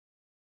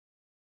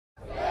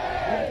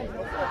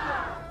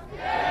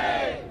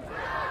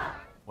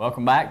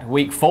Welcome back to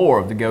week 4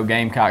 of the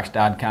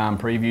GoGamecocks.com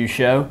preview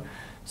show.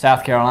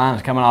 South Carolina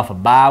is coming off a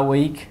bye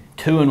week,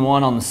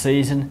 2-1 on the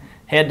season.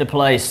 Head to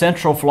play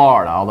Central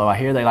Florida, although I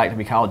hear they like to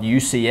be called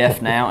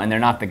UCF now, and they're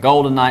not the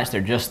Golden Knights,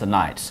 they're just the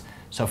Knights.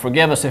 So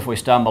forgive us if we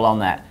stumble on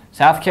that.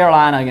 South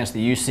Carolina against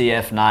the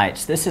UCF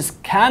Knights. This is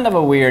kind of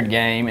a weird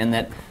game in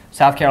that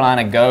South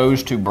Carolina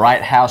goes to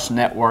Bright House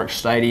Network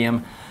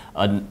Stadium.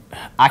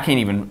 I can't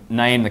even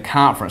name the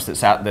conference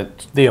that's out.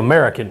 The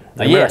American.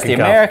 Yes, the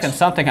American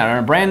something.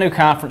 A brand new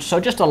conference. So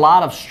just a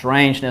lot of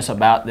strangeness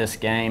about this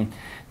game.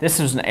 This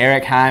is an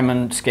Eric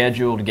Hyman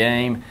scheduled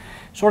game.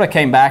 Sort of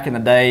came back in the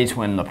days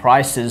when the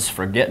prices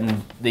for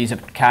getting these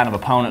kind of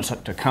opponents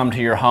to come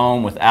to your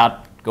home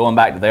without going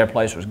back to their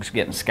place was just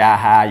getting sky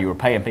high. You were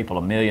paying people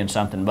 $1 million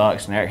something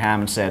bucks, and Eric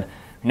Hyman said,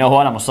 "You know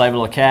what? I'm gonna save a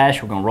little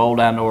cash. We're gonna roll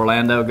down to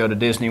Orlando, go to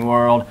Disney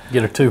World,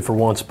 get a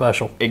 2-for-1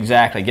 special."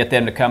 Exactly. Get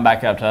them to come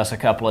back up to us a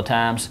couple of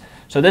times.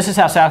 So this is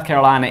how South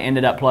Carolina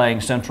ended up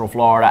playing Central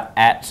Florida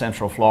at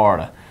Central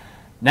Florida.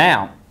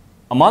 Now,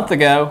 a month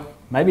ago,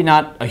 maybe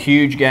not a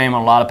huge game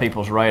on a lot of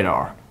people's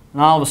radar.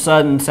 And all of a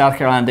sudden, South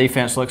Carolina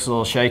defense looks a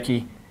little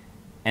shaky,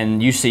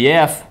 and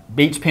UCF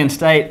beats Penn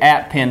State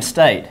at Penn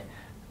State.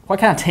 What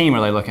kind of team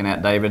are they looking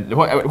at, David?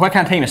 What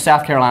kind of team is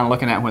South Carolina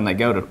looking at when they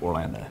go to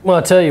Orlando? Well,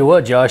 I'll tell you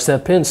what, Josh,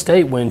 that Penn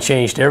State win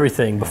changed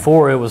everything.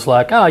 Before it was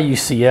like, oh,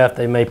 UCF,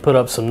 they may put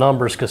up some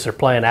numbers because they're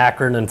playing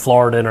Akron and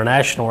Florida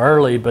International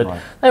early,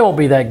 but they won't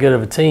be that good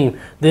of a team.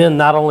 Then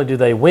not only do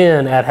they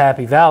win at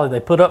Happy Valley,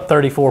 they put up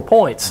 34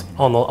 points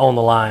on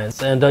the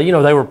Lions. And, you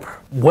know, they were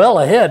well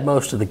ahead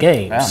most of the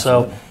games.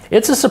 Absolutely. So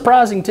it's a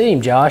surprising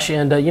team, Josh,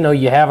 and you know,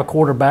 you have a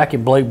quarterback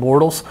in Blake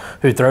Bortles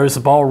who throws the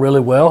ball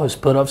really well, who's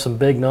put up some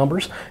big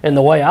numbers, and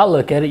the way I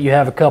look at it, you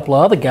have a couple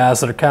of other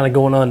guys that are kind of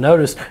going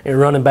unnoticed, and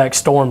running back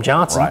Storm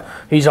Johnson. Right.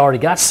 He's already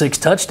got 6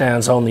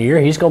 touchdowns on the year.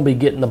 He's going to be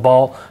getting the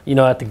ball, you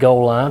know, at the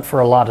goal line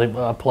for a lot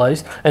of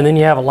plays, and then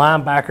you have a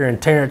linebacker in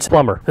Terrence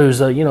Plummer, who's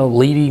you know,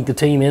 leading the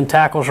team in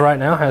tackles right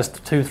now, has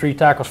 2-3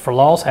 tackles for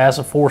loss, has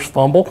a forced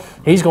fumble.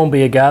 He's going to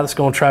be a guy that's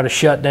going to try to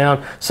shut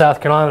down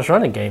South Carolina's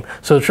running game.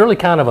 So it's really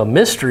kind of a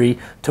mystery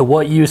to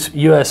what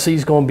USC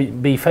is going to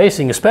be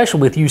facing,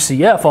 especially with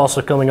UCF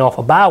also coming off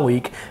a bye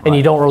week, and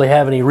you don't really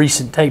have any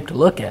recent tape to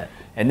look at.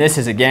 And this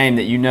is a game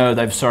that you know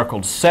they've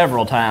circled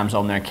several times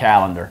on their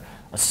calendar.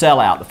 A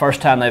sellout, the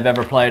first time they've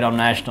ever played on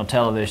national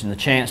television, the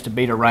chance to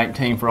beat a ranked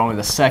team for only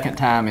the 2nd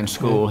time in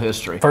school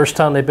history. First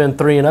time they've been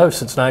 3-0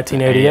 since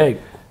 1988.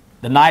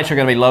 The Knights are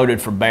going to be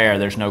loaded for bear,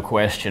 there's no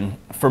question.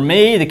 For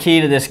me, the key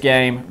to this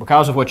game,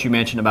 because of what you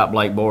mentioned about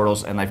Blake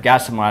Bortles, and they've got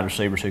some wide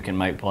receivers who can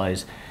make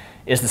plays,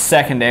 is the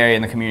secondary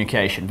and the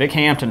communication. Vic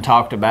Hampton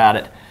talked about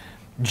it.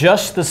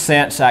 Just the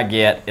sense I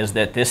get is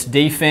that this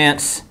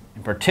defense,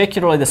 and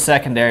particularly the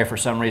secondary for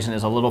some reason,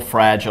 is a little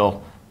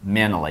fragile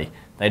mentally.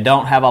 They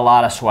don't have a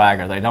lot of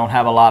swagger. They don't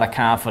have a lot of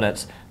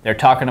confidence. They're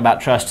talking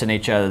about trusting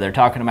each other. They're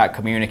talking about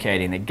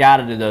communicating. They've got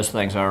to do those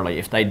things early.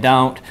 If they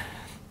don't,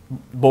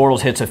 Bortles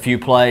hits a few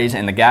plays,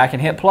 and the guy can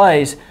hit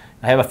plays.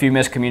 They have a few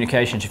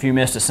miscommunications, a few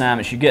missed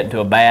assignments. You get into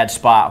a bad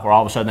spot where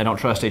all of a sudden they don't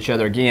trust each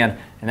other again,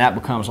 and that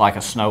becomes like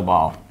a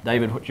snowball.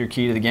 David, what's your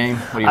key to the game?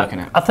 What are you looking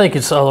at? I think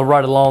it's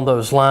right along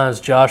those lines,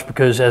 Josh,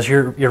 because as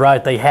you're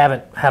right, they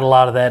haven't had a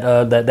lot of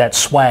that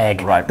swag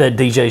that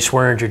DJ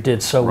Swearinger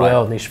did so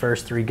well in these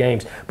first 3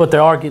 games. But they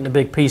are getting a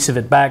big piece of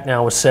it back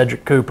now with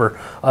Cedric Cooper,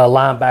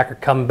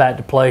 linebacker, coming back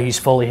to play. He's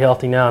fully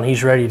healthy now, and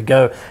he's ready to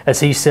go. As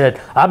he said,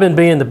 I've been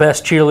being the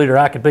best cheerleader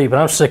I could be, but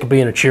I'm sick of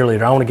being a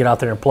cheerleader. I want to get out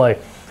there and play.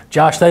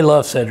 Josh, they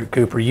love Cedric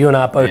Cooper. You and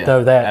I both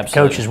know that.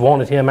 Absolutely. Coaches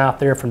wanted him out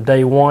there from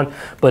day one,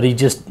 but he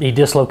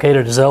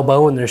dislocated his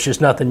elbow, and there's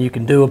just nothing you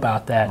can do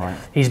about that. Right.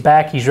 He's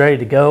back. He's ready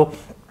to go.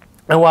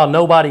 And while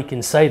nobody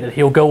can say that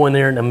he'll go in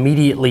there and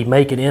immediately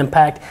make an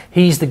impact,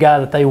 he's the guy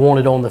that they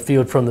wanted on the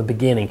field from the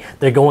beginning.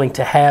 They're going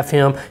to have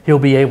him. He'll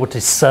be able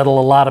to settle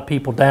a lot of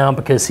people down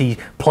because he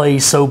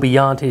plays so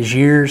beyond his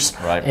years.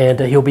 Right. And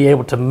he'll be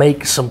able to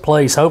make some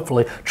plays,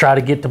 hopefully. Try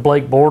to get to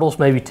Blake Bortles,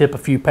 maybe tip a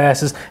few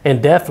passes.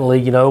 And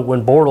definitely, you know,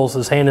 when Bortles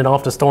is handing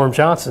off to Storm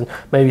Johnson,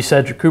 maybe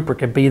Cedric Cooper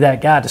could be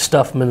that guy to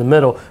stuff him in the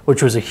middle,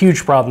 which was a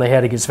huge problem they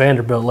had against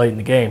Vanderbilt late in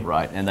the game.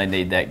 Right, and they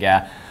need that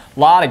guy. A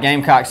lot of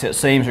Gamecocks, it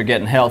seems, are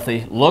getting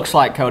healthy. Looks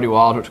like Cody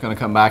Waldrop's going to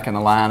come back in the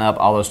lineup,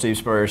 although Steve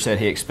Spurrier said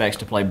he expects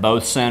to play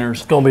both centers.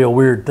 It's going to be a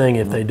weird thing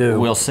if they do.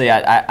 We'll see.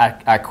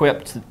 I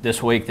quipped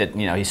this week that,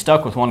 you know, he's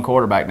stuck with one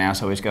quarterback now,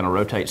 so he's going to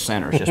rotate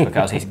centers just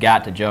because he's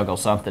got to juggle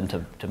something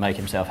to make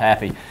himself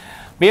happy.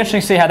 Be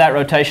interesting to see how that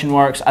rotation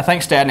works. I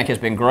think Stadnick has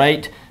been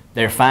great.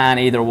 They're fine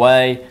either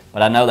way,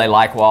 but I know they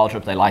like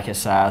Waldrop. They like his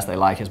size. They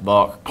like his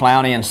bulk.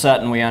 Clowney and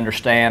Sutton, we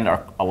understand,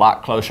 are a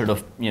lot closer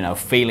to, you know,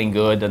 feeling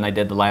good than they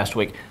did the last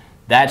week.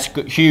 That's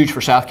huge for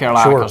South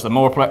Carolina because the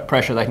more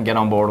pressure they can get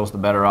on Bortles, the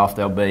better off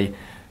they'll be.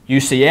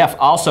 UCF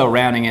also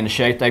rounding into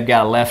shape. They've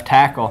got a left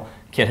tackle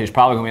kid who's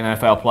probably going to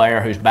be an NFL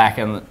player who's back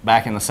in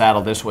the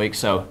saddle this week.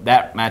 So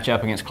that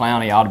matchup against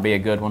Clowney ought to be a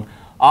good one.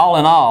 All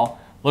in all,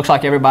 Looks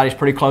like everybody's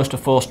pretty close to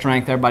full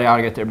strength. Everybody ought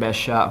to get their best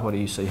shot. What do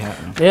you see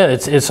happening? Yeah,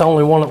 it's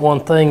only one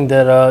thing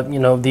that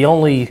the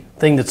only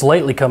thing that's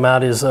lately come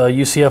out is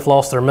UCF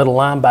lost their middle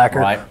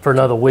linebacker for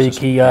another week.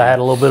 He had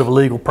a little bit of a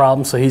legal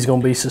problem, so he's going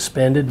to be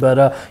suspended.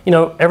 But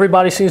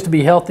everybody seems to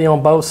be healthy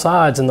on both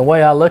sides. And the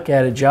way I look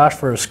at it, Josh,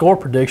 for a score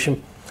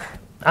prediction,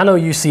 I know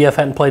UCF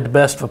hadn't played the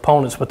best of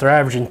opponents, but they're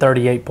averaging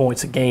 38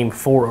 points a game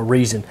for a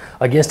reason.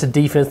 Against a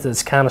defense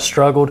that's kind of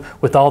struggled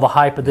with all the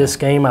hype of this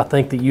game, I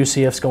think that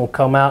UCF's going to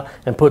come out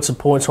and put some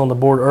points on the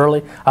board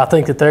early. I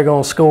think that they're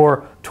going to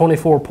score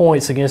 24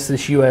 points against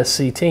this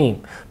USC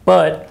team.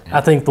 But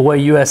I think the way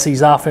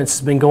USC's offense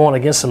has been going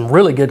against some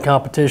really good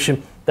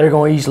competition, they're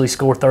going to easily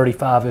score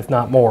 35, if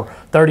not more.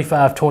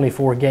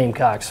 35-24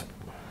 Gamecocks.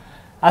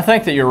 I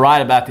think that you're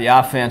right about the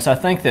offense. I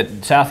think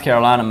that South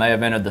Carolina may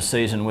have entered the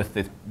season with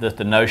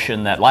the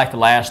notion that, like the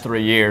last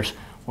 3 years,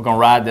 we're going to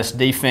ride this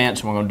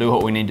defense and we're going to do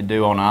what we need to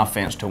do on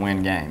offense to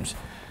win games.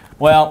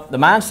 Well, the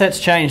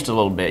mindset's changed a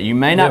little bit. You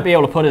may not be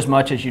able to put as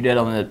much as you did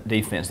on the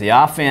defense. The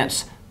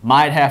offense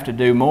might have to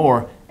do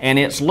more, and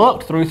it's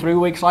looked through 3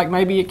 weeks like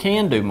maybe it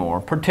can do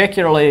more,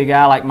 particularly a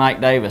guy like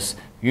Mike Davis.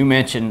 You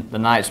mentioned the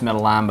Knights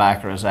middle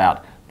linebacker is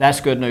out. That's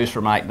good news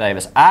for Mike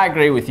Davis. I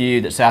agree with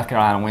you that South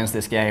Carolina wins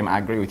this game. I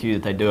agree with you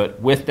that they do it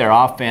with their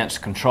offense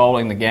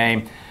controlling the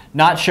game.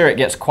 Not sure it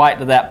gets quite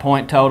to that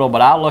point total,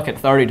 but I'll look at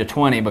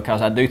 30-20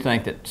 because I do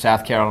think that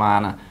South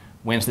Carolina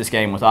wins this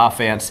game with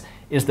offense,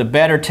 is the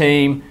better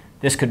team.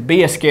 This could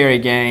be a scary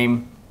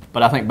game,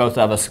 but I think both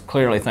of us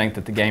clearly think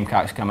that the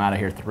Gamecocks come out of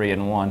here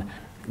 3-1.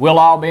 We'll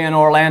all be in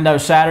Orlando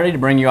Saturday to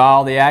bring you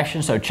all the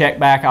action, so check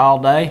back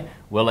all day.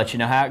 We'll let you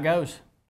know how it goes.